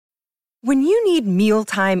When you need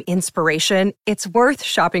mealtime inspiration, it's worth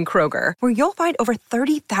shopping Kroger, where you'll find over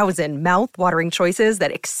 30,000 mouth-watering choices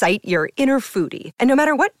that excite your inner foodie. And no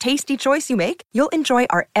matter what tasty choice you make, you'll enjoy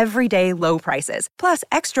our everyday low prices, plus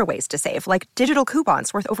extra ways to save, like digital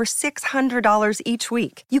coupons worth over $600 each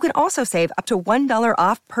week. You can also save up to $1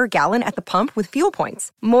 off per gallon at the pump with fuel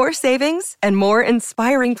points. More savings and more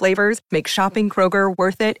inspiring flavors make shopping Kroger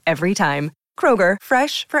worth it every time. Kroger,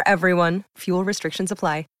 fresh for everyone. Fuel restrictions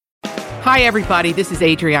apply. Hi, everybody. This is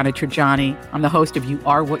Adriana Trajani. I'm the host of You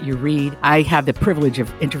Are What You Read. I have the privilege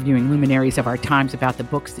of interviewing luminaries of our times about the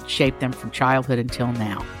books that shaped them from childhood until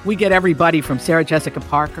now. We get everybody from Sarah Jessica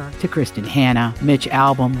Parker to Kristen Hanna, Mitch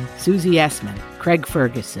Albom, Susie Essman, Craig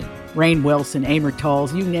Ferguson, Rainn Wilson, Amor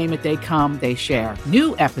Tolls, you name it, they come, they share.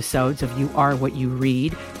 New episodes of You Are What You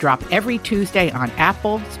Read drop every Tuesday on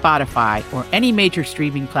Apple, Spotify, or any major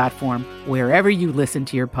streaming platform wherever you listen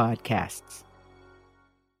to your podcasts.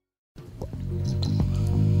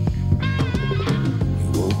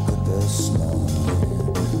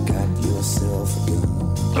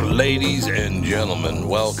 Ladies and gentlemen,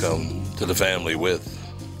 welcome to the family with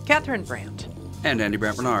Catherine Brandt and Andy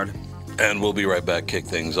Brandt Bernard. And we'll be right back, kick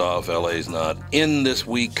things off. LA's not in this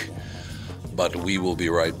week, but we will be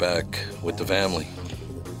right back with the family.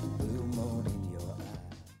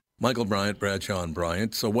 Michael Bryant, Bradshaw and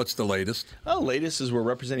Bryant. So what's the latest? Well, the latest is we're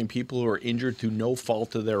representing people who are injured through no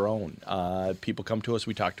fault of their own. People come to us.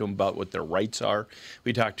 We talk to them about what their rights are.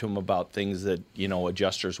 We talk to them about things that,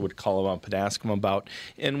 adjusters would call them up and ask them about.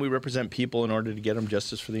 And we represent people in order to get them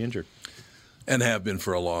justice for the injured. And have been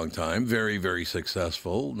for a long time. Very, very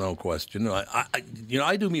successful, no question.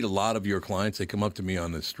 I do meet a lot of your clients. They come up to me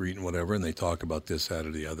on the street and whatever, and they talk about this, that,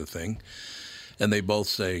 or the other thing. And they both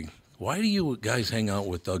say, why do you guys hang out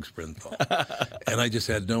with Doug Sprinthal? And I just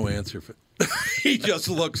had no answer for He just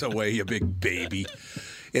looks away, you big baby.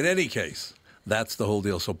 In any case, that's the whole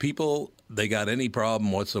deal. So people, they got any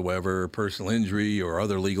problem whatsoever, personal injury or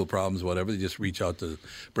other legal problems, whatever, they just reach out to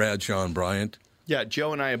Bradshaw and Bryant. Yeah,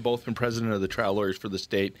 Joe and I have both been president of the trial lawyers for the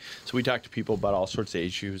state, so we talk to people about all sorts of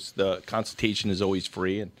issues. The consultation is always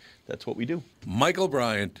free, and that's what we do. Michael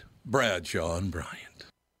Bryant, Bradshaw and Bryant.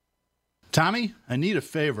 Tommy, I need a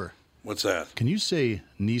favor. What's that? Can you say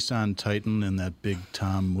Nissan Titan in that big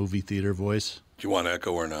Tom movie theater voice? Do you want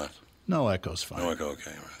echo or not? No echo's fine. No echo, okay.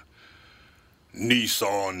 Right.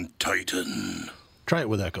 Nissan Titan. Try it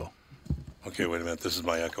with echo. Okay, wait a minute. This is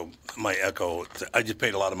my echo. My echo. I just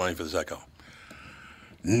paid a lot of money for this echo.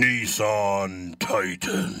 Nissan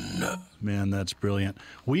Titan. Man, that's brilliant.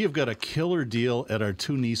 We have got a killer deal at our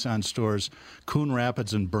two Nissan stores, Coon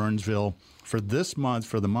Rapids and Burnsville. For this month,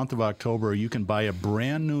 for the month of October, you can buy a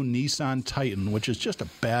brand new Nissan Titan, which is just a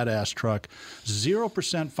badass truck.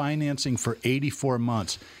 0% financing for 84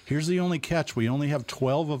 months. Here's the only catch. We only have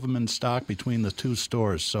 12 of them in stock between the two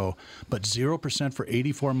stores. But 0% for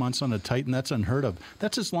 84 months on a Titan, that's unheard of.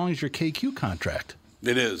 That's as long as your KQ contract.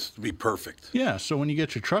 It is, to be perfect. Yeah, so when you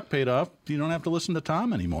get your truck paid off, you don't have to listen to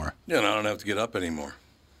Tom anymore. Yeah, and I don't have to get up anymore.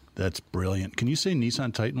 That's brilliant. Can you say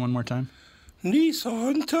Nissan Titan one more time?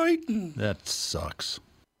 Nissan Titan. That sucks.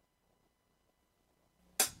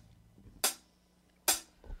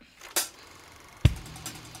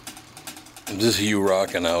 This is you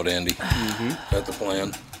rocking out, Andy. Mm-hmm. Is that the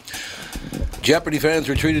plan? Jeopardy fans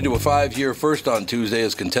were treated to a 5-year first on Tuesday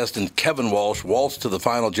as contestant Kevin Walsh waltzed to the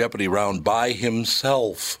final Jeopardy round by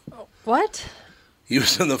himself. What? He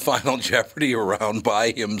was in the final Jeopardy round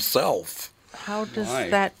by himself. How does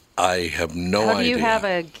that... I have no idea. How do you have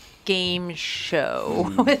a game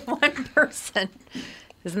show with one person?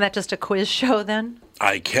 Isn't that just a quiz show then?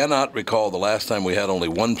 I cannot recall the last time we had only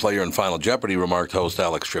one player in Final Jeopardy, remarked host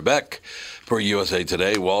Alex Trebek. Per USA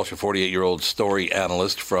Today, Walsh, a 48-year-old story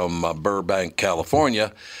analyst from Burbank,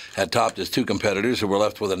 California, had topped his two competitors who were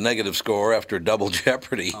left with a negative score after double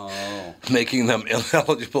jeopardy, making them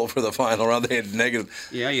ineligible for the final round. They had negative.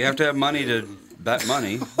 Yeah, you have to have money to bet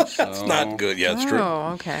money. That's not good. Yeah, it's true.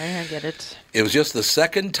 Oh, okay. I get it. It was just the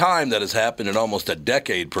second time that has happened in almost a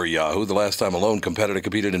decade per Yahoo. The last time a lone competitor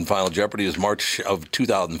competed in Final Jeopardy was March of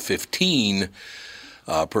 2015.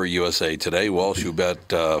 Per USA Today, Walsh, who bet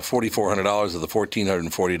 $4,400 of the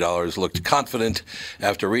 $1,440, looked confident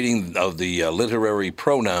after reading of the literary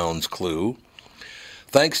pronouns clue.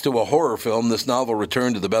 Thanks to a horror film, this novel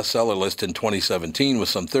returned to the bestseller list in 2017 with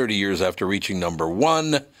some 30 years after reaching number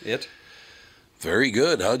one. It? Very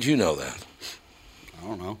good. How'd you know that? I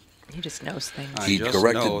don't know. He just knows things. I just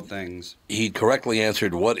know things. He correctly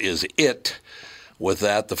answered, what is it? With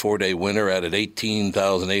that, the 4-day winner added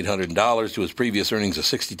 $18,800 to his previous earnings of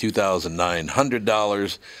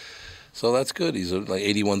 $62,900. So that's good. He's like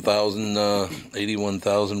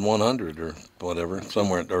 81,100 or whatever,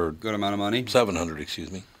 somewhere, or Good amount of money. 700,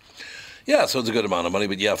 excuse me. Yeah, so it's a good amount of money.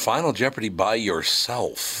 But yeah, Final Jeopardy by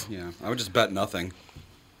yourself. Yeah, I would just bet nothing.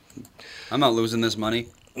 I'm not losing this money.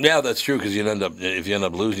 Yeah, that's true, because if you end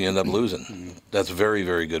up losing, you end up losing. That's a very,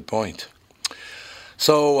 very good point.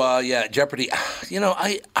 So, yeah, Jeopardy. You know,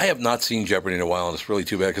 I have not seen Jeopardy in a while, and it's really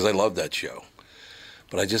too bad because I love that show.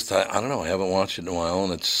 But I don't know. I haven't watched it in a while,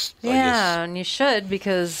 and it's... I Yeah, guess, and you should,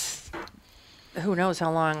 because who knows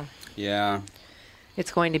how long Yeah.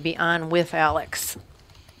 it's going to be on with Alex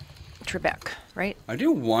Trebek, right? I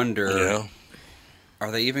do wonder, yeah.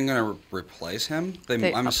 are they even going to replace him?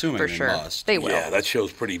 They- I'm assuming for they sure. must. They will. Yeah, that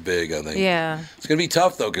show's pretty big, I think. Yeah. It's going to be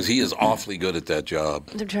tough, though, because he is awfully good at that job.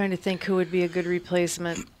 They're trying to think who would be a good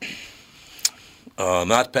replacement.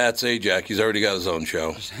 Not Pat Sajak. He's already got his own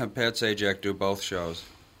show. Just have Pat Sajak do both shows.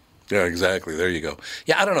 Yeah, exactly. There you go.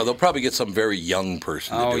 Yeah, I don't know. They'll probably get some very young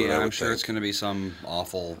person to Oh, do it, I yeah, would I'm sure think. it's going to be some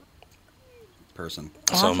awful person.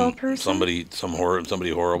 Awful person?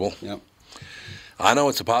 Somebody horrible. Yep. I know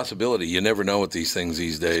it's a possibility. You never know with these things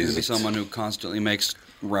these It's going days. to be someone who constantly makes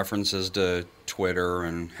references to Twitter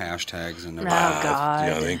and hashtags and Oh, everything. God.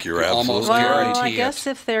 Yeah, I think you're Almost absolutely Well, right. I guarantee guess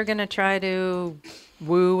it. if they're going to try to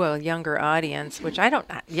woo a younger audience, which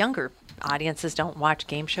younger audiences don't watch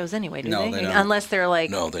game shows anyway, do No, they? they don't. Unless they're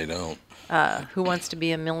like, No, they don't. Who Wants to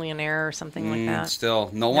Be a Millionaire or something like that.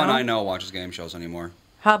 Still, no one No? I know watches game shows anymore.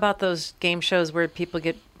 How about those game shows where people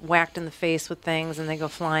get whacked in the face with things and they go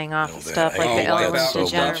flying off No, and that- stuff, like I the hate Ellen that so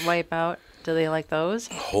DeGeneres much. Wipeout? Do they like those?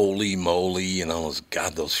 Holy moly, and all those,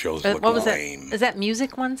 God, those shows look What was lame. that? Is that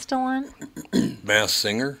music one still on? Masked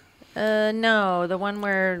Singer? No, the one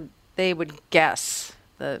where they would guess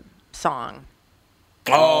the song.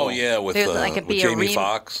 Oh, yeah, with, There'd, like, it'd with be a Jamie rem-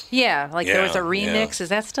 Foxx. Yeah, like there was a Yeah, yeah. remix. Is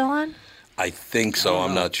that still on? I think so.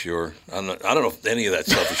 I'm not sure. I don't know if any of that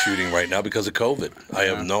stuff is shooting right now because of COVID. I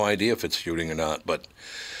have no idea if it's shooting or not. But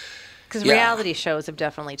Because Yeah. reality shows have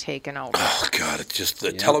definitely taken over. oh God, it's just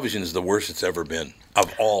the television is the worst it's ever been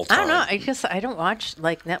of all time. I don't know. I guess I don't watch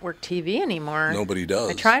like network TV anymore. Nobody does.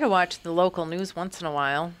 I try to watch the local news once in a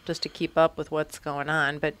while just to keep up with what's going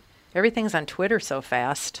on, but everything's on Twitter so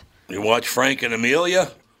fast. You watch Frank and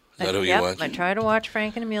Amelia? Is that who you Yep, watch? I try to watch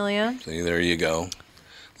Frank and Amelia. See, there you go.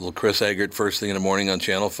 Little Chris Eggert first thing in the morning on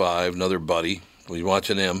Channel 5, another buddy. We're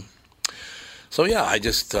watching him. So, yeah, I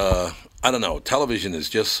just, I don't know. Television is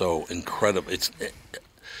just so incredible.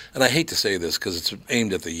 And I hate to say this because it's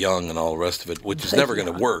aimed at the young and all the rest of it, which is never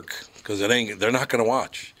going to work because they're not going to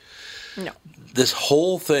watch. No. This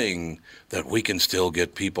whole thing that we can still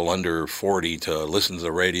get people under 40 to listen to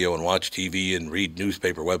the radio and watch TV and read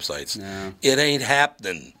newspaper websites, it ain't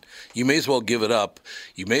happening. You may as well give it up.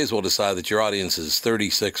 You may as well decide that your audience is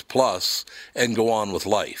 36 plus and go on with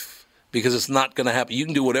life because it's not going to happen. You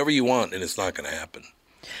can do whatever you want and it's not going to happen.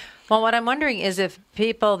 Well, what I'm wondering is if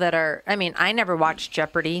people that are, I mean, I never watched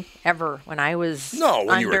Jeopardy ever when I was No,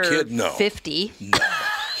 when you were a under kid, no. 50.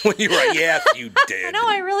 When you were, yes, you did. No,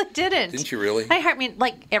 I really didn't. Didn't you really? I mean,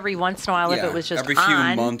 like every once in a while, if Yeah, it was just every few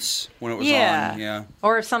on. months when it was Yeah. on. Yeah.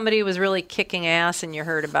 Or if somebody was really kicking ass and you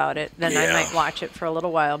heard about it, then I Yeah. might watch it for a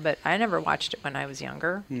little while. But I never watched it when I was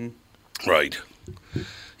younger. Right.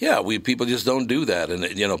 Yeah, people just don't do that.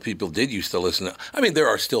 And, you know, people did used to listen. I mean, there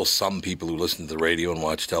are still some people who listen to the radio and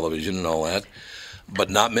watch television and all that, but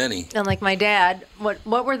not many. And like my dad, what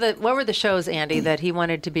were the shows, Andy, that he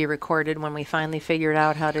wanted to be recorded when we finally figured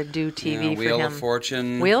out how to do TV Yeah, for Wheel him? of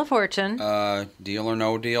Fortune. Wheel of Fortune. Deal or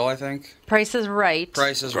No Deal, I think. Price is Right.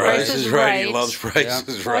 Price is Price Right. is is right. He Right. loves Price Yeah.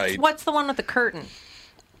 is Right. What's the one with the curtain?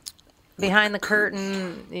 Behind the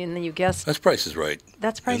curtain, and then you guess That's Price is Right.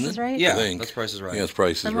 that's Price Isn't is it? Right. Yeah, I think. that's Price is Right. Yeah, it's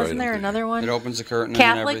Price is And Right. wasn't there another one? It opens the curtain and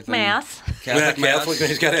Catholic everything. Mass. Catholic Mass. Catholic.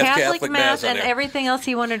 He's got to have Catholic Mass on and there. everything else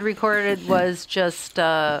he wanted recorded was just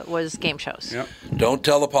was game shows. Yep. Don't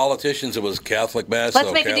tell the politicians it was Catholic Mass. Let's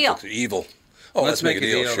so make a deal. Catholics are evil. Oh, let's make a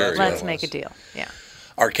deal. Sure. That's yeah. Let's make a deal. Yeah.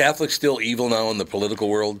 Are Catholics still evil now in the political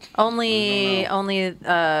world? Only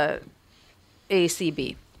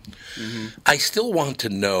ACB. I still want to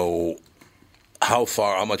know how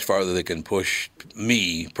much farther they can push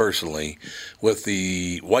me personally with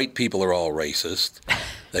the white people are all racist,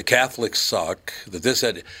 the Catholics suck,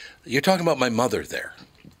 you're talking about my mother there.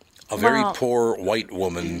 A very Well, poor white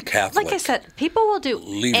woman Catholic. Like I said, people will do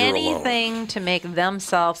Leave her anything to make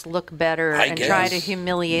themselves look better I and try to guess.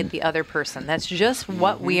 humiliate the other person. That's just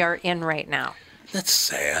what we are in right now. That's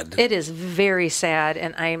sad. It is very sad,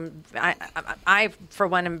 and I for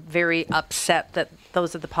one am very upset that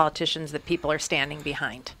those are the politicians that people are standing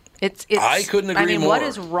behind. It's. I couldn't agree I mean, more. what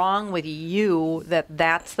is wrong with you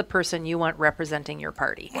that's the person you want representing your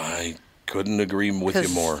party? I couldn't agree with you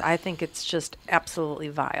 'Cause more. I think it's just absolutely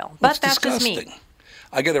vile. But It's that's disgusting. just me.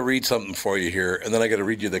 I got to read something for you here, and then I got to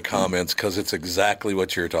read you the comments because it's exactly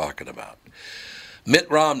what you're talking about. Mitt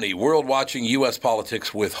Romney, world watching U.S.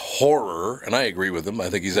 politics with horror, and I agree with him.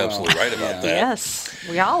 I think he's absolutely right about that. Yes,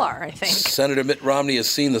 we all are, I think. Senator Mitt Romney has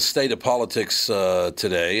seen the state of politics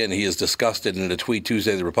today, and he is disgusted. In a tweet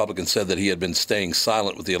Tuesday, the Republican said that he had been staying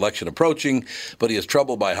silent with the election approaching, but he is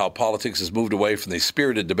troubled by how politics has moved away from the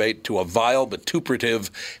spirited debate to a vile,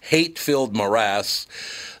 vituperative, hate-filled morass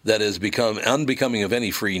that has become unbecoming of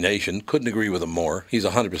any free nation. Couldn't agree with him more. He's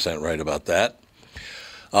 100% right about that.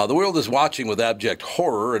 The world is watching with abject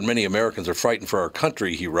horror, and many Americans are frightened for our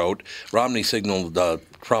country, he wrote. Romney signaled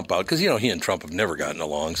Trump out, because, he and Trump have never gotten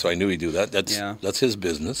along, so I knew he'd do that. That's his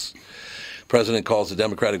business. President calls the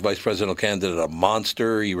Democratic vice presidential candidate a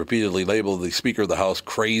monster. He repeatedly labeled the Speaker of the House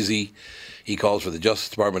crazy. He calls for the Justice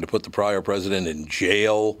Department to put the prior president in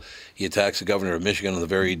jail. He attacks the governor of Michigan on the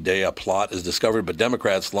very day a plot is discovered, but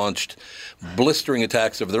Democrats launched blistering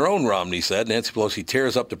attacks of their own, Romney said. Nancy Pelosi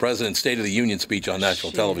tears up the president's State of the Union speech on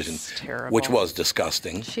national television, terrible. which was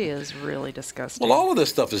disgusting. She is really disgusting. Well, all of this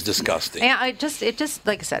stuff is disgusting. And it just,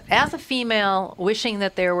 like I said, as a female, wishing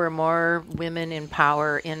that there were more women in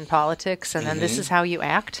power in politics, and then this is how you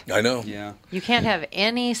act. I know. Yeah. You can't have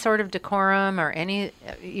any sort of decorum or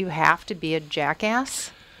you have to be a jackass.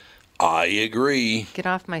 I agree. Get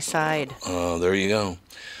off my side. There you go.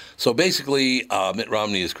 So basically, Mitt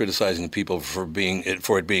Romney is criticizing people for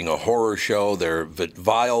it being a horror show. They're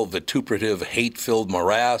vile, vituperative, hate-filled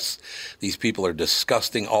morass. These people are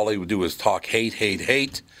disgusting. All they would do is talk hate, hate,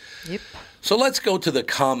 hate. Yep. So let's go to the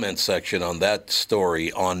comment section on that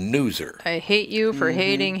story on Newser. I hate you for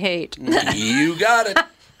hating hate. You got it.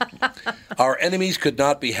 Our enemies could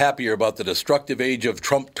not be happier about the destructive age of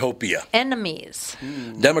Trumptopia. Enemies.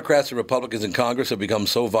 Democrats and Republicans in Congress have become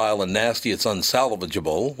so vile and nasty it's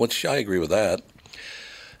unsalvageable, which I agree with that.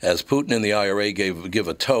 As Putin and the IRA give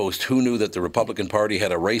a toast, who knew that the Republican Party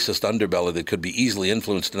had a racist underbelly that could be easily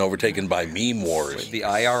influenced and overtaken by meme wars? The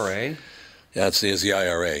IRA? Yeah, it's the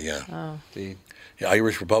IRA, yeah. Oh. The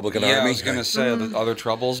Irish Republican Army? I was going to say, the other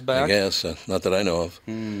troubles back? I guess, not that I know of.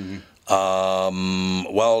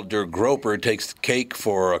 While Der Groper takes the cake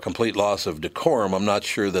for a complete loss of decorum, I'm not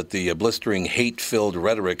sure that the blistering, hate-filled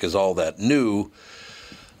rhetoric is all that new.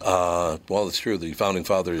 Well, it's true. The Founding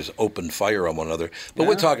Fathers opened fire on one another. But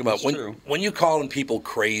we're talking about when you're calling people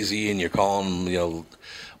crazy and you're calling them,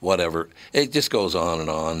 whatever, it just goes on and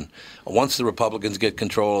on. Once the Republicans get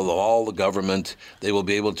control of all the government, they will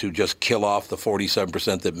be able to just kill off the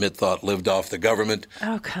 47% that Mitt thought lived off the government.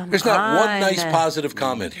 Oh, come on. There's not one nice positive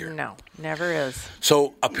comment here. No, never is.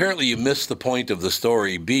 So apparently you missed the point of the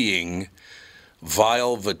story being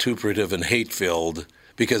vile, vituperative, and hate-filled,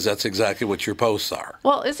 because that's exactly what your posts are.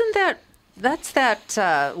 Well, that's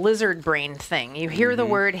that lizard brain thing. You hear the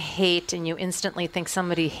word hate and you instantly think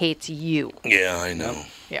somebody hates you. Yeah, I know.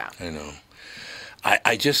 Yeah. I know.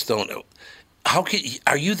 I just don't know.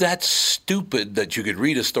 Are you that stupid that you could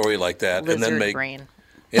read a story like that and then make... brain.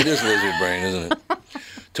 It is lizard brain, isn't it?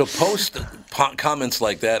 To post comments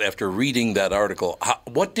like that after reading that article,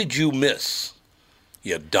 what did you miss,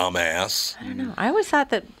 you dumbass? I don't know. I always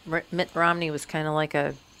thought that Mitt Romney was kind of like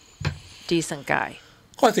a decent guy.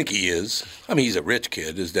 Well, I think he is. I mean, he's a rich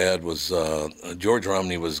kid. His dad was, George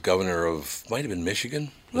Romney was governor of, might have been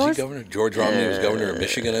Michigan. Was he governor? George Romney was governor of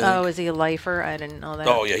Michigan, I think. Oh, is he a lifer? I didn't know that.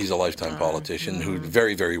 Oh, yeah, he's a lifetime politician who's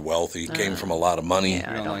very, very wealthy, came from a lot of money.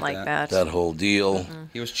 Yeah, I don't like that. That whole deal.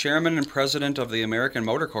 He was chairman and president of the American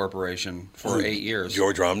Motor Corporation for 8 years.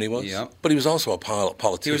 George Romney was? Yep. But he was also a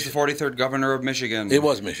politician. He was the 43rd governor of Michigan. It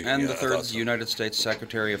was Michigan, And yeah, the I thought third so. United States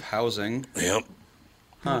Secretary of Housing. Yep.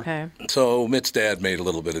 Okay. So Mitt's dad made a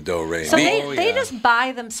little bit of do-re. So they just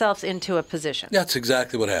buy themselves into a position. That's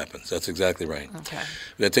exactly what happens. That's exactly right. Okay.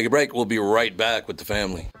 We're going to take a break. We'll be right back with the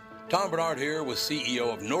family. Tom Bernard here with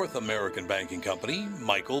CEO of North American Banking Company,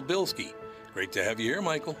 Michael Bilski. Great to have you here,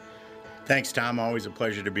 Michael. Thanks, Tom. Always a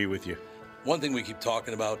pleasure to be with you. One thing we keep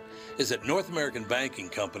talking about is that North American Banking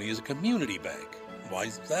Company is a community bank. Why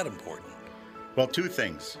is that important? Well, two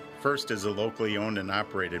things. First, as a locally owned and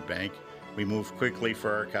operated bank, we move quickly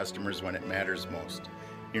for our customers when it matters most.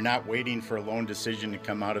 You're not waiting for a loan decision to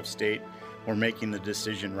come out of state. We're making the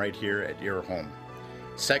decision right here at your home.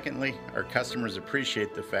 Secondly, our customers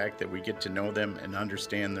appreciate the fact that we get to know them and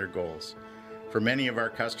understand their goals. For many of our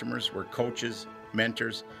customers, we're coaches,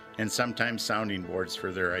 mentors, and sometimes sounding boards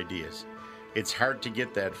for their ideas. It's hard to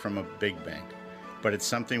get that from a big bank, but it's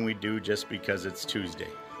something we do just because it's Tuesday.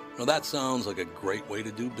 Well, that sounds like a great way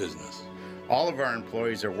to do business. All of our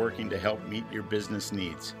employees are working to help meet your business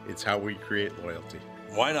needs. It's how we create loyalty.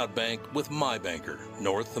 Why not bank with my banker,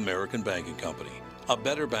 North American Banking Company? A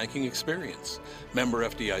better banking experience. Member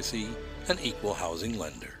FDIC, an equal housing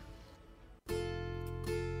lender.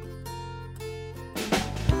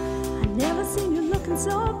 Never seen you looking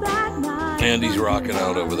so bad now. Andy's rocking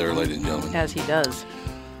out over there, ladies and gentlemen. As he does.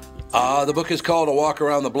 The book is called A Walk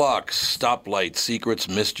Around the Block, Stoplight Secrets,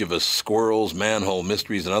 Mischievous Squirrels, Manhole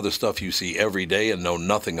Mysteries, and other stuff you see every day and know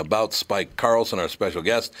nothing about. Spike Carlson, our special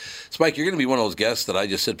guest. Spike, you're going to be one of those guests that I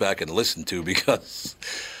just sit back and listen to because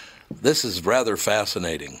this is rather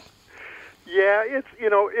fascinating. Yeah,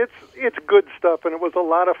 it's good stuff, and it was a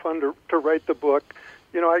lot of fun to write the book.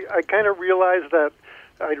 I kind of realized that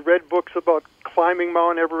I'd read books about climbing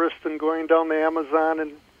Mount Everest and going down the Amazon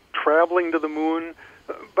and traveling to the moon,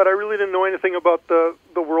 but I really didn't know anything about the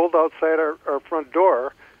world outside our front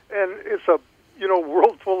door. And it's a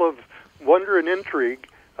world full of wonder and intrigue,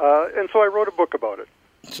 and so I wrote a book about it.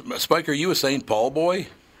 Spike, are you a St. Paul boy?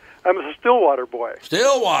 I'm a Stillwater boy.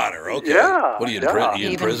 Stillwater, okay. Yeah. What are you, you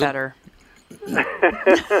in Even prison? better.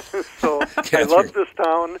 So I love this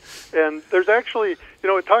town, and there's actually,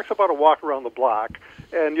 it talks about a walk around the block,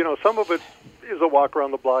 and, some of it is a walk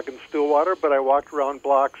around the block in Stillwater, but I walked around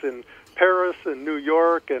blocks in Paris and New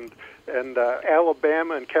York and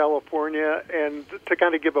Alabama and California, and to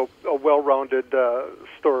kind of give a well-rounded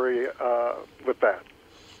story with that.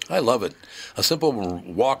 I love it. A simple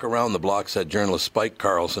walk around the block, said journalist Spike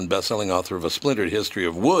Carlson, best-selling author of A Splintered History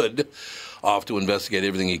of Wood, off to investigate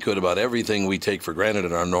everything he could about everything we take for granted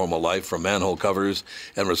in our normal life, from manhole covers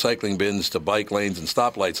and recycling bins to bike lanes and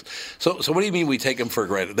stoplights. So what do you mean we take them for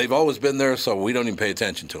granted? They've always been there, so we don't even pay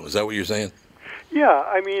attention to them. Is that what you're saying? Yeah,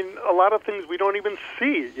 I mean, a lot of things we don't even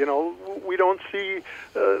see. We don't see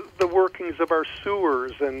the workings of our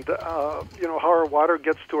sewers and, how our water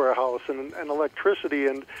gets to our house and electricity.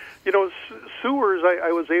 And, sewers,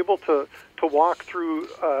 I was able to walk through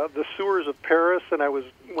the sewers of Paris, and I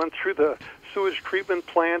went through the sewage treatment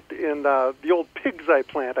plant in the old Pig's Eye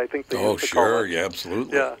plant, I think they used to call it. Oh, sure, yeah,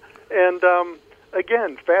 absolutely. Yeah, and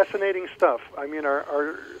again, fascinating stuff. I mean,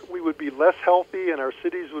 we would be less healthy, and our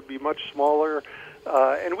cities would be much smaller,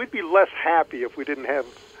 and we'd be less happy if we didn't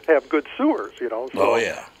have good sewers. So, oh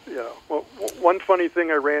yeah. Well, one funny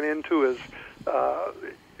thing I ran into is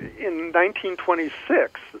in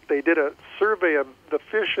 1926 they did a survey of the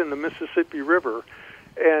fish in the Mississippi River,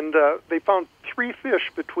 and they found 3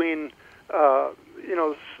 fish between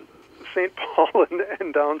St. Paul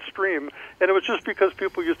and downstream, and it was just because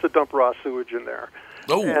people used to dump raw sewage in there.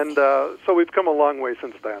 Oh. And so we've come a long way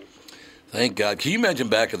since then. Thank God. Can you imagine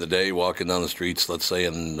back in the day walking down the streets, let's say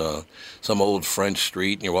in some old French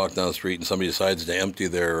street, and you're walking down the street and somebody decides to empty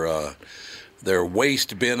their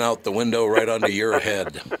waste bin out the window right onto your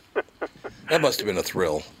head? That must have been a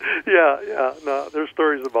thrill. Yeah. No, there's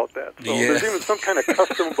stories about that. So there's even some kind of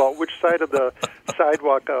custom about which side of the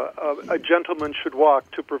sidewalk a gentleman should walk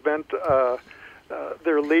to prevent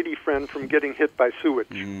their lady friend from getting hit by sewage.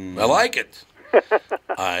 I like it.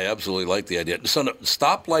 I absolutely like the idea. So,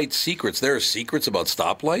 stoplight secrets. There are secrets about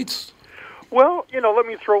stoplights? Well, let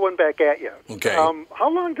me throw one back at you. Okay. How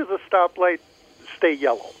long does a stoplight stay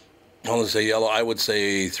yellow? I want to say yellow. I would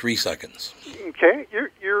say 3 seconds. Okay,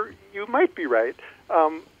 you might be right.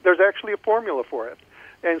 There's actually a formula for it,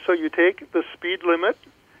 and so you take the speed limit,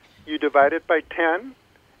 you divide it by 10,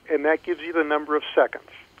 and that gives you the number of seconds.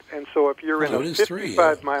 And so if you're in a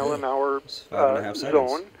 55 mile an hour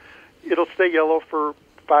zone, it'll stay yellow for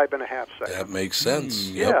 5.5 seconds. That makes sense.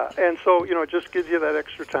 Yeah, and so it just gives you that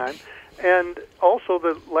extra time. And also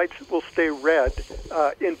the lights will stay red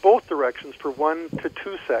in both directions for 1 to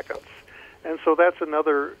 2 seconds. And so that's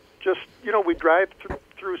another, we drive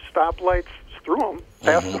through stoplights, through them,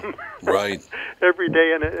 past them, right, every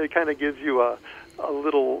day, and it kind of gives you a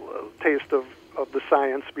little taste of the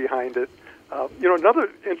science behind it. Another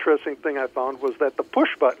interesting thing I found was that the push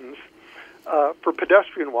buttons for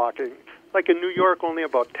pedestrian walking, like in New York, only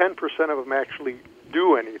about 10% of them actually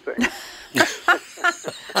do anything.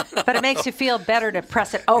 But it makes you feel better to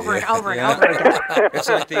press it over and over and over again. It's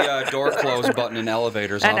like the door close button in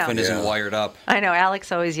elevators often isn't wired up. I know.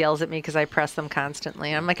 Alex always yells at me because I press them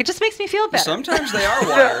constantly. I'm like, it just makes me feel better. Sometimes they are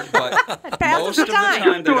wired, but most of the time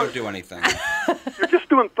they don't do anything. You're just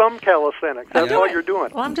doing thumb calisthenics. That's all you're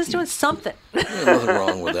doing. Well, I'm just doing something. There's nothing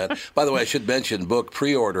wrong with that. By the way, I should mention, book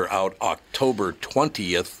pre-order out October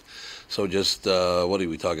 20th. So just, what are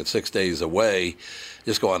we talking, 6 days away.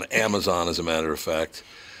 Just go on Amazon, as a matter of fact,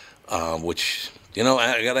 which You know,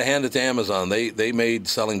 I got to hand it to Amazon. They made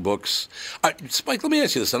selling books. Spike, let me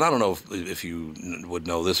ask you this, and I don't know if you would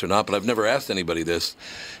know this or not, but I've never asked anybody this.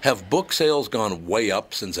 Have book sales gone way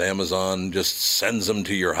up since Amazon just sends them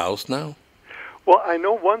to your house now? Well, I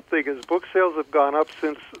know one thing is book sales have gone up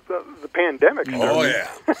since the pandemic started. Oh,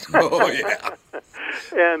 yeah. Oh, yeah.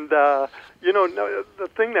 And, the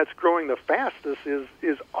thing that's growing the fastest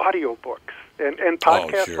is audiobooks. And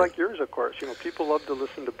podcasts like yours, of course. You know, people love to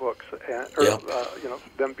listen to books,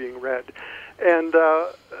 them being read. And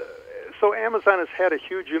so Amazon has had a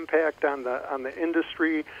huge impact on the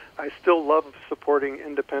industry. I still love supporting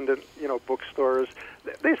independent, bookstores.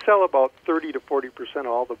 They sell about 30 to 40% of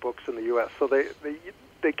all the books in the U.S., so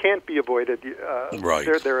they can't be avoided. Right.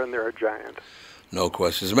 They're there and they're a giant. No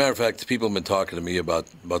question. As a matter of fact, people have been talking to me about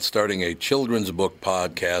starting a children's book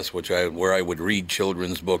podcast, where I would read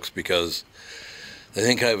children's books because they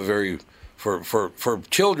think I have a very for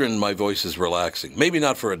children. My voice is relaxing. Maybe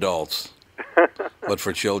not for adults, but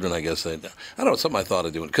for children, I guess. I don't know. Something I thought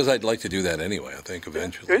of doing because I'd like to do that anyway. I think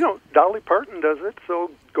eventually. Dolly Parton does it,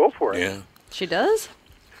 so go for it. Yeah. She does?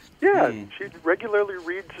 Yeah, she regularly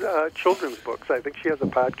reads children's books. I think she has a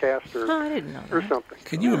podcast I didn't know or something.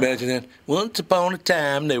 Can you imagine that? Once upon a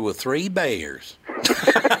time, there were 3 bears.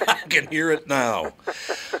 I can hear it now.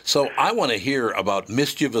 So I want to hear about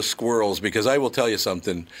mischievous squirrels because I will tell you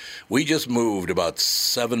something. We just moved about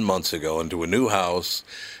 7 months ago into a new house.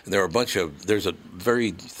 And there's a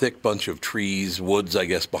very thick bunch of trees, woods, I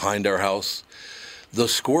guess, behind our house. The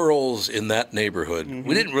squirrels in that neighborhood,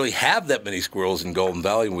 we didn't really have that many squirrels in Golden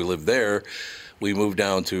Valley when we lived there. We moved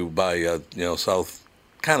down to south,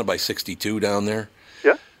 kind of by 62 down there.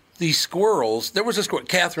 Yeah. The squirrels, there was a squirrel.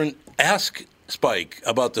 Catherine, ask Spike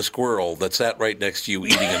about the squirrel that sat right next to you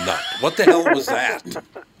eating a nut. What the hell was that?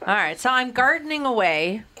 All right, so I'm gardening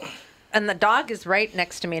away, and the dog is right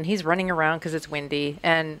next to me, and he's running around because it's windy.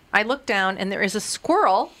 And I look down, and there is a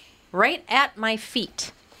squirrel right at my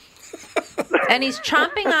feet. And he's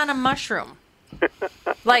chomping on a mushroom.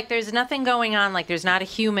 Like there's nothing going on. Like there's not a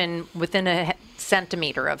human within a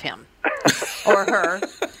centimeter of him or her.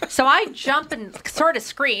 So I jump and sort of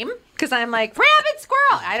scream because I'm like, rabbit,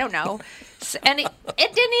 squirrel. I don't know. And it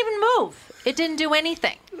didn't even move. It didn't do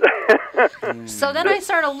anything. So then I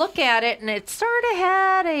sort of look at it, and it sort of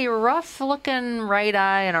had a rough-looking right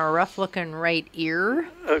eye and a rough-looking right ear.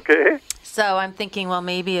 Okay. So I'm thinking, well,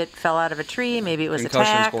 maybe it fell out of a tree. Maybe it was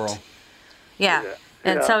Concussion attacked. squirrel. Yeah.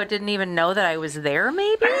 And so it didn't even know that I was there,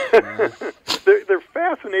 maybe? They're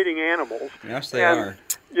fascinating animals. Yes, they are.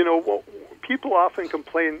 People often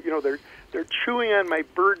complain, they're chewing on my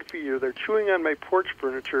bird feed or they're chewing on my porch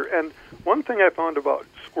furniture. And one thing I found about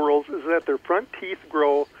squirrels is that their front teeth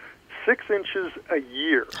grow 6 inches a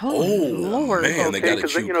year. Oh, Lord. Man, they got to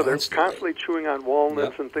chew they're constantly chewing on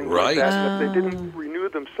walnuts and things like that. And if they didn't renew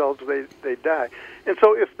themselves, they die. And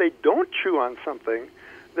so if they don't chew on something,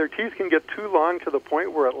 their teeth can get too long to the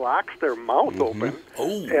point where it locks their mouth open,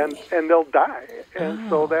 and they'll die. And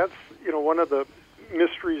so that's one of the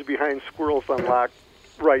mysteries behind Squirrels Unlocked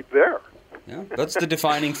right there. Yeah, that's the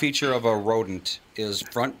defining feature of a rodent is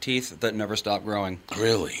front teeth that never stop growing.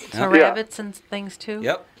 Really? So rabbits and things too?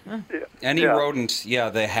 Yep. Any rodent,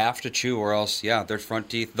 they have to chew or else, their front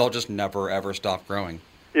teeth, they'll just never, ever stop growing.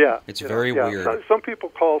 Yeah. It's very weird. Some people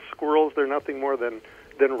call squirrels, they're nothing more than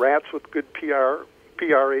rats with good PR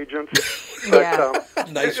agents. But,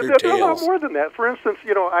 nicer there's tails. a lot more than that. For instance,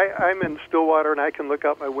 I'm in Stillwater and I can look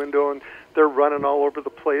out my window and they're running all over the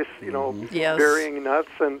place, burying nuts.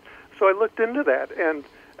 And so I looked into that, and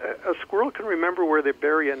a squirrel can remember where they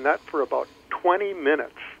bury a nut for about 20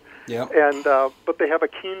 minutes. Yeah. And but they have a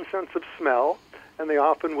keen sense of smell, and they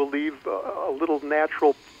often will leave a little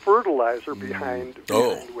natural fertilizer behind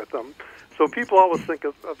with them. So people always think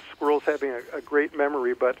of squirrels having a great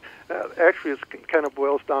memory, but actually it kind of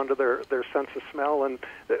boils down to their sense of smell, and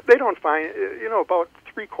they don't find, about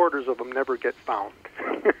 3/4 of them never get found.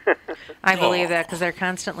 I believe that because they're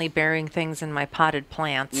constantly burying things in my potted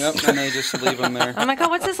plants. Yep, and they just leave them there. I'm like,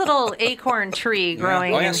 what's this little acorn tree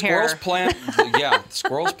growing in squirrels here?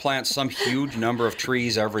 Squirrels plant some huge number of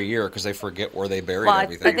trees every year because they forget where they buried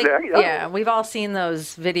everything. I think, we've all seen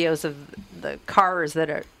those videos of the cars that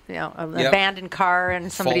are, an abandoned car in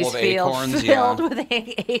somebody's field filled with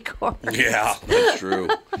acorns. Yeah, that's true.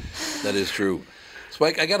 That is true.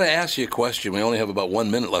 Spike, I got to ask you a question. We only have about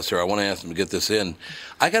 1 minute left, sir. I want to ask them to get this in.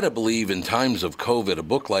 I got to believe in times of COVID, a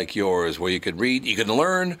book like yours where you could read, you can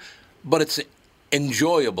learn, but it's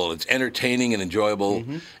enjoyable. It's entertaining and enjoyable.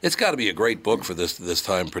 Mm-hmm. It's got to be a great book for this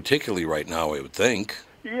time, particularly right now, I would think.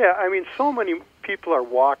 Yeah, I mean, so many people are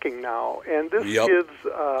walking now, and this gives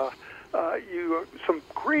some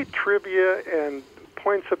great trivia and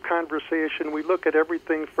points of conversation. We look at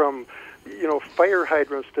everything from, fire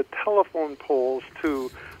hydrants to telephone poles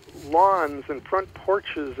to lawns and front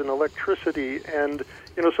porches and electricity. And,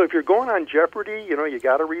 so if you're going on Jeopardy, you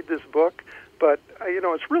got to read this book. But,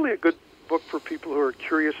 it's really a good book for people who are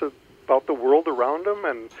curious about the world around them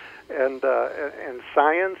and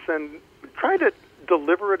science, and try to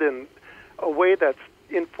deliver it in a way that's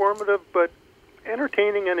informative but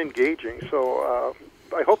entertaining and engaging. So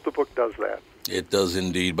I hope the book does that. It does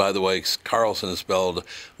indeed. By the way, Carlson is spelled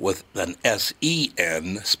with an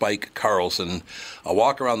S-E-N, Spike Carlson. A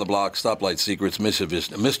walk around the block, stoplight secrets,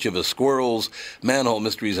 mischievous squirrels, manhole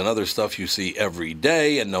mysteries, and other stuff you see every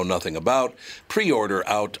day and know nothing about. Pre-order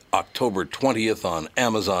out October 20th on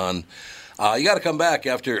Amazon. You got to come back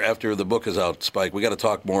after the book is out, Spike. We got to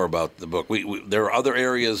talk more about the book. There are other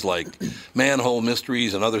areas like manhole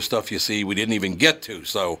mysteries and other stuff you see we didn't even get to.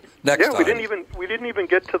 So next time. we didn't even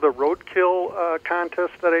get to the roadkill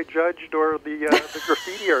contest that I judged, or the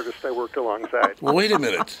graffiti artist I worked alongside. Well, wait a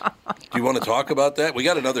minute. Do you want to talk about that? We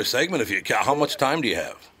got another segment. How much time do you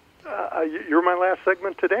have? You're my last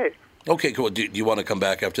segment today. Okay, cool. Do you want to come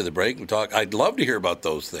back after the break and talk? I'd love to hear about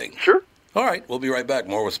those things. Sure. All right, we'll be right back.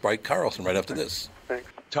 More with Spike Carlson right after this. Thanks.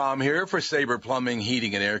 Tom here for Sabre Plumbing,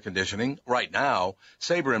 Heating, and Air Conditioning. Right now,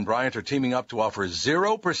 Sabre and Bryant are teaming up to offer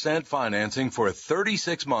 0% financing for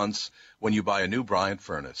 36 months when you buy a new Bryant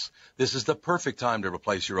furnace. This is the perfect time to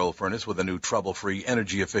replace your old furnace with a new trouble-free,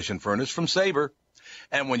 energy-efficient furnace from Sabre.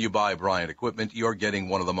 And when you buy Bryant equipment, you're getting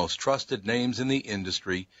one of the most trusted names in the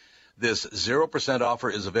industry. This 0% offer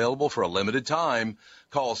is available for a limited time.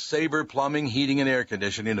 Call Sabre Plumbing, Heating, and Air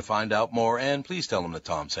Conditioning to find out more, and please tell them that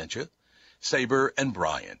Tom sent you. Sabre and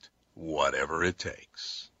Bryant, whatever it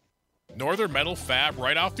takes. Northern Metal Fab,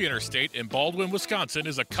 right off the interstate in Baldwin, Wisconsin,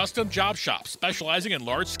 is a custom job shop specializing in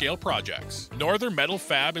large-scale projects. Northern Metal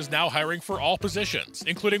Fab is now hiring for all positions,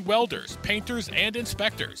 including welders, painters, and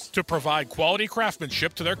inspectors, to provide quality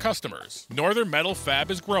craftsmanship to their customers. Northern Metal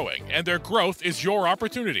Fab is growing, and their growth is your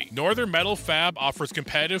opportunity. Northern Metal Fab offers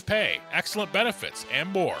competitive pay, excellent benefits, and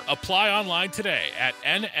more. Apply online today at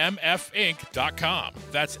nmfinc.com.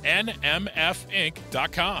 That's nmfinc.com.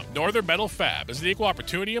 Northern Metal Fab is an equal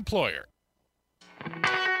opportunity employer.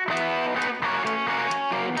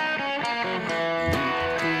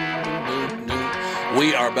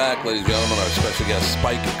 We are back, ladies and gentlemen. Our special guest,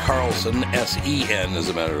 Spike Carlson, S-E-N, as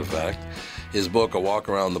a matter of fact. His book, A Walk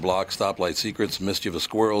Around the Block, Stoplight Secrets, Mischievous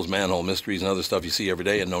Squirrels, Manhole Mysteries, and other stuff you see every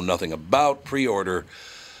day and know nothing about. Pre-order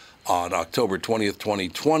on October 20th,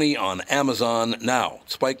 2020 on Amazon. Now,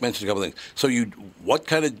 Spike mentioned a couple things. So what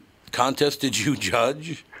kind of contest did you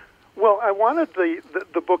judge? Well, I wanted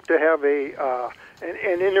the book to have an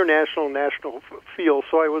international, national feel,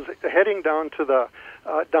 so I was heading down to the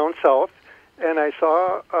down south, and I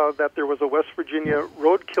saw that there was a West Virginia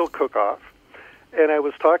roadkill cook-off, and I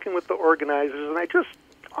was talking with the organizers, and I just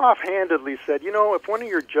offhandedly said, if one of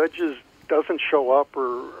your judges doesn't show up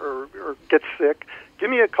or gets sick, give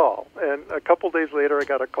me a call. And a couple days later, I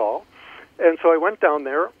got a call, and so I went down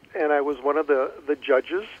there, and I was one of the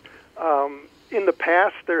judges. In the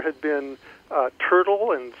past, there had been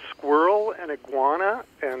turtle and squirrel and iguana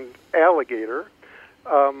and alligator.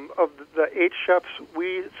 Of the 8 chefs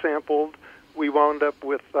we sampled, we wound up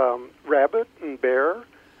with rabbit and bear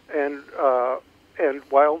and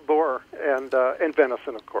wild boar and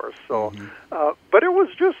venison, of course. So, but it was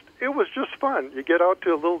just fun. You get out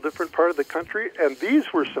to a little different part of the country, and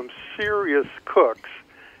these were some serious cooks,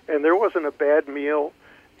 and there wasn't a bad meal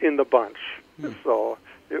in the bunch. So.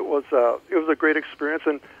 It was a great experience,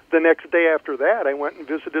 and the next day after that, I went and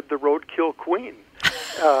visited the roadkill queen,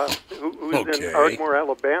 who's in Ardmore,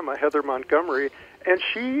 Alabama, Heather Montgomery, and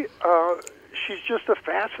she's just a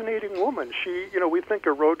fascinating woman. We think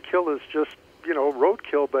a roadkill is just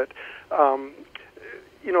roadkill, but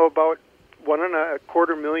about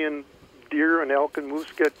 1.25 million deer and elk and moose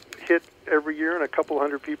get hit every year, and a couple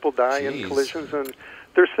hundred people die in collisions, and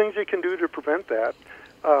there's things you can do to prevent that.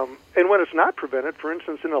 And when it's not prevented, for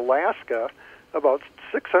instance, in Alaska, about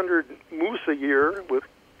 600 moose a year with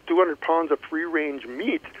 200 pounds of free-range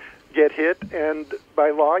meat get hit, and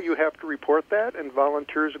by law you have to report that, and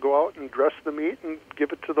volunteers go out and dress the meat and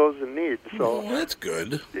give it to those in need. So that's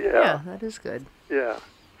good. Yeah, that is good. Yeah.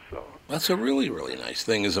 So that's a really, really nice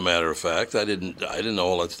thing, as a matter of fact. I didn't know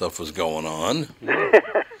all that stuff was going on.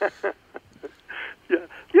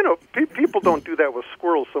 Yeah, people don't do that with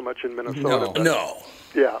squirrels so much in Minnesota. No.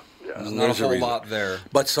 Yeah, There's not a whole lot there.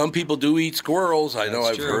 But some people do eat squirrels. I know That's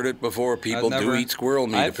I've true. heard it before. People do eat squirrel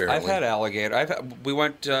meat, apparently. I've had alligator. We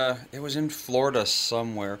went, it was in Florida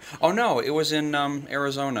somewhere. Oh, no, it was in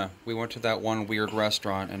Arizona. We went to that one weird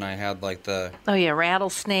restaurant, and I had like the... Oh, yeah,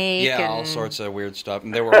 rattlesnake. Yeah, and... all sorts of weird stuff.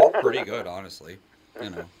 And they were all pretty good, honestly. You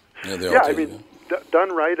know. Yeah, I mean,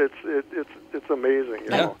 done right, it's amazing. You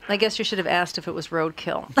know? I guess you should have asked if it was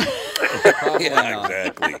roadkill. Yeah,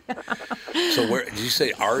 exactly. So where did you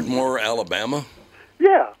say Ardmore, Alabama?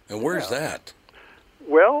 Yeah. And where's that?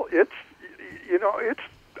 Well, it's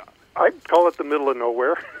I'd call it the middle of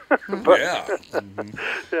nowhere. But, yeah.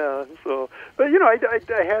 Yeah. So, but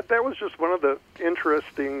I had that was just one of the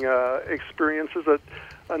interesting experiences. That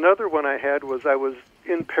another one I had was I was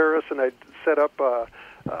in Paris and I'd set up a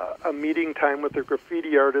meeting time with a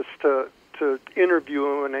graffiti artist to interview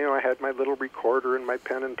him, and I had my little recorder and my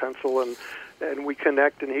pen and pencil, and we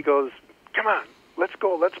connect, and he goes, "Come on, let's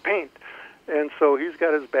go, let's paint." And so he's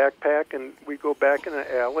got his backpack, and we go back in an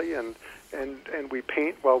alley, and we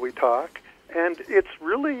paint while we talk. And it's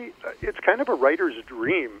kind of a writer's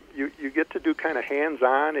dream. You get to do kind of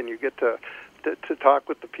hands-on, and you get to talk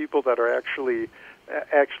with the people that are actually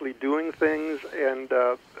doing things. And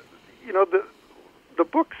the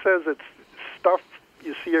book says it's stuff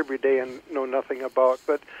you see every day and know nothing about,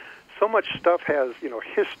 but so much stuff has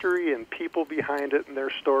history and people behind it and their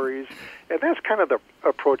stories, and that's kind of the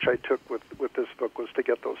approach I took with this book, was to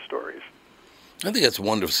get those stories. I think that's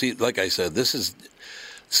wonderful. See, like I said, this is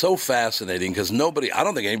so fascinating because I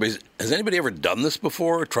don't think has anybody ever done this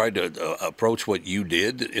before, tried to approach what you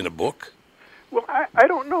did in a book? Well, I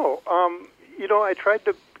don't know. I tried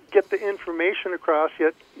to get the information across,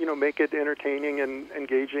 yet make it entertaining and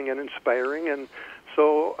engaging and inspiring. And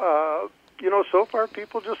so so far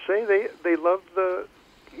people just say they love the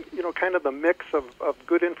kind of the mix of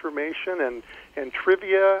good information and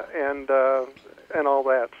trivia and all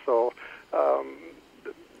that. So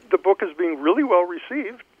the book is being really well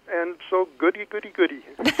received, and so goody.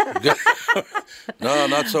 No,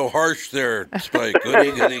 not so harsh there, Spike.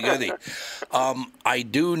 Goody. I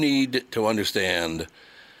do need to understand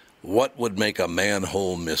what would make a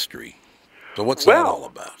manhole mystery. So what's that all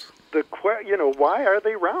about? Why are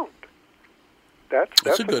they round?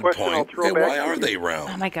 That's a good question point. I'll throw back why to are you. they round?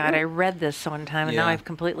 Oh, my God, I read this one time, and now I've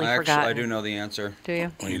completely forgotten. I do know the answer. Do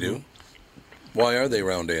you? Oh, you do? Why are they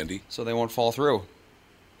round, Andy? So they won't fall through.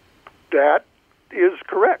 That is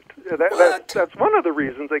correct. That's one of the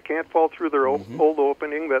reasons they can't fall through their old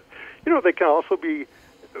opening. But they can also be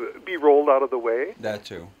rolled out of the way. That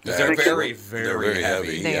too. They're very, very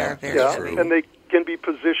heavy. They are very heavy. And they can be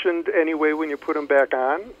positioned anyway when you put them back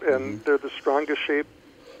on, and they're the strongest shape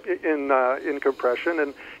in compression.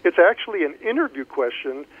 And it's actually an interview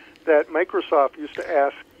question that Microsoft used to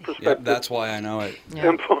ask prospective. Yep, that's why I know it.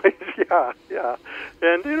 Employees. Yeah.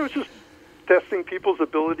 And it's just testing people's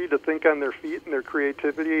ability to think on their feet and their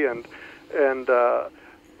creativity, and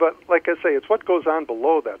but like I say, it's what goes on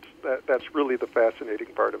below that's really the fascinating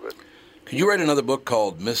part of it. Could you write another book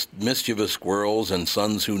called Mischievous Squirrels and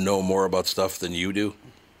Sons Who Know More About Stuff Than You Do?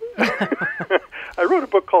 I wrote a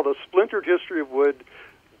book called A Splintered History of Wood,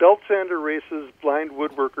 Belt Sander Races, Blind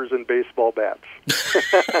Woodworkers, and Baseball Bats.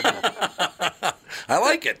 I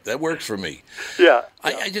like it. That works for me. Yeah.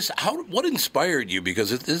 What inspired you? Because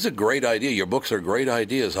this is a great idea. Your books are great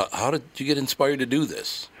ideas. How did you get inspired to do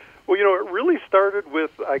this? Well, it really started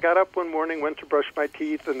with, I got up one morning, went to brush my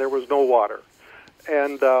teeth, and there was no water.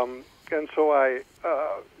 And so I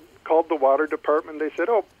called the water department. They said,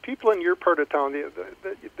 "Oh, people in your part of town,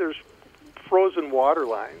 there's frozen water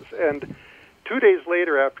lines." And 2 days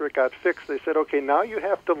later, after it got fixed, they said, "Okay, now you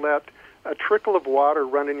have to let a trickle of water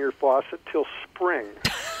run in your faucet till spring."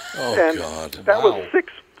 Oh, God. That was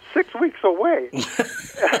six weeks away.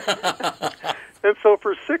 And so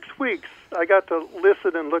for 6 weeks, I got to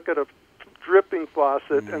listen and look at a dripping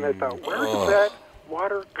faucet, and I thought, where does that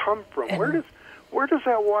water come from? Where does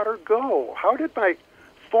that water go? How did my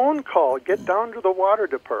phone call get down to the water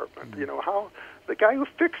department? How the guy who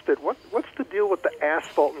fixed it? What's the deal with the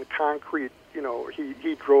asphalt and concrete?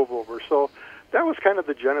 He drove over. So that was kind of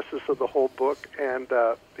the genesis of the whole book, and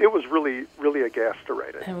it was really, really a gas to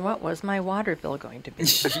write it. And what was my water bill going to be?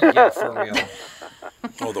 Yeah, for real.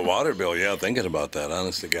 Oh, the water bill. Yeah, thinking about that.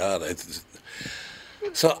 Honest to God.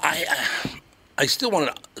 So I still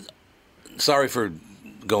want to. Sorry for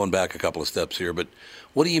going back a couple of steps here, but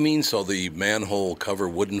what do you mean? So the manhole cover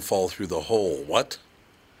wouldn't fall through the hole? What?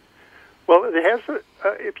 Well, it has.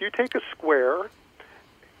 If you take a square,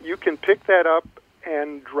 you can pick that up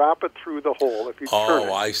and drop it through the hole if you turn it.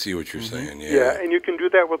 Oh, I see what you're saying. Yeah, and you can do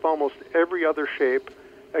that with almost every other shape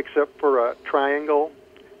except for a triangle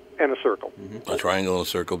and a circle. A triangle and a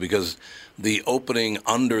circle, because the opening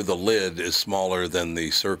under the lid is smaller than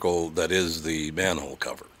the circle that is the manhole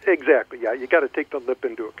cover. Exactly. Yeah, you got to take the lip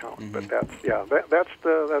into account. But that's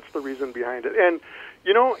the reason behind it. And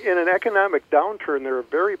you know, in an economic downturn, they're a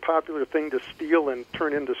very popular thing to steal and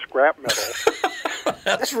turn into scrap metal.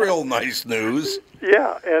 That's real nice news.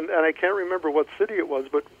 Yeah, and I can't remember what city it was,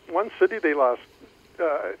 but one city they lost.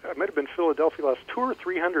 It might have been Philadelphia, lost 200 or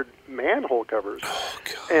 300 manhole covers. Oh,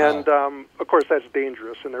 God. And, of course, that's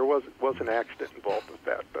dangerous, and there was an accident involved with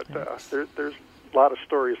that. But there's a lot of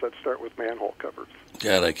stories that start with manhole covers.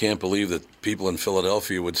 God, I can't believe that people in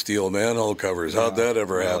Philadelphia would steal manhole covers. How'd that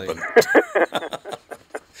ever happen?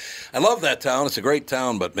 I love that town. It's a great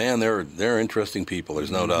town, but, man, they're interesting people. There's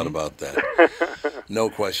no doubt about that. No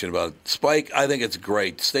question about it. Spike, I think it's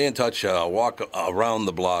great. Stay in touch. Walk around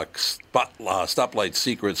the block. Stoplight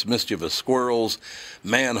secrets, mischievous squirrels,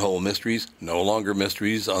 manhole mysteries. No longer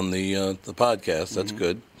mysteries on the podcast. That's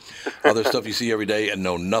good. Other stuff you see every day and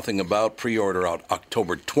know nothing about. Pre-order out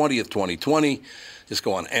October 20th, 2020. Just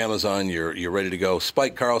go on Amazon. You're ready to go.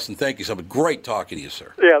 Spike Carlson, thank you so much. Great talking to you,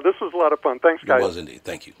 sir. Yeah, this was a lot of fun. Thanks, guys. It was indeed.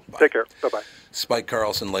 Thank you. Bye. Take care. Bye-bye. Spike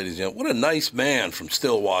Carlson, ladies and gentlemen. What a nice man from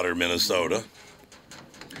Stillwater, Minnesota.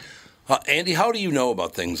 Andy, how do you know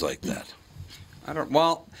about things like that?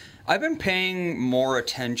 Well, I've been paying more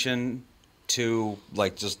attention to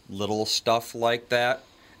like just little stuff like that,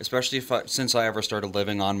 especially since I ever started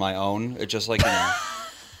living on my own. It's just like, you know,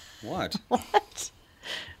 what? What?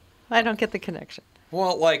 I don't get the connection.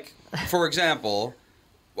 Well, like, for example,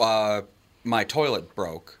 my toilet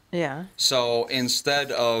broke. Yeah. So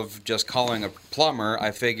instead of just calling a plumber,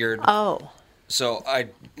 I figured... Oh. So I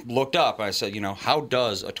looked up. I said, you know, how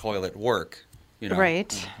does a toilet work? You know,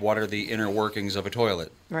 right. What are the inner workings of a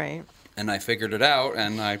toilet? Right. And I figured it out,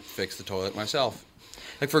 and I fixed the toilet myself.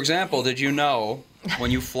 Like, for example, did you know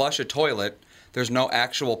when you flush a toilet, there's no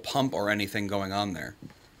actual pump or anything going on there?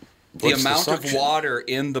 The amount of water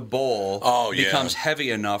in the bowl becomes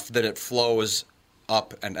heavy enough that it flows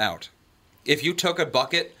up and out. If you took a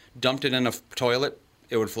bucket, dumped it in a toilet,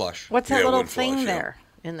 it would flush. What's that little thing there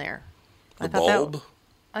in there? The bulb?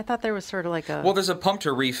 I thought there was sort of like a... Well, there's a pump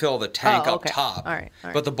to refill the tank up top. All right.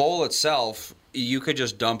 But the bowl itself, you could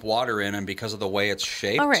just dump water in, and because of the way it's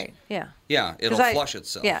shaped... Oh, right, yeah. Yeah, it'll flush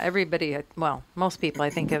itself. Yeah, everybody, well, most people, I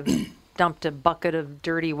think, have dumped a bucket of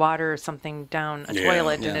dirty water or something down a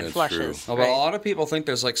toilet, and it flushes. Well, a lot of people think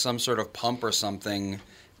there's like some sort of pump or something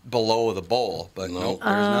below the bowl, but nope,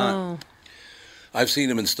 there's not. I've seen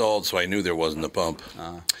them installed, so I knew there wasn't a pump.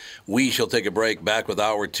 We shall take a break. Back with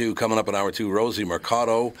Hour 2. Coming up in Hour 2, Rosie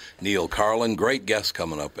Mercado, Neil Carlin. Great guests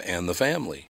coming up, and the family.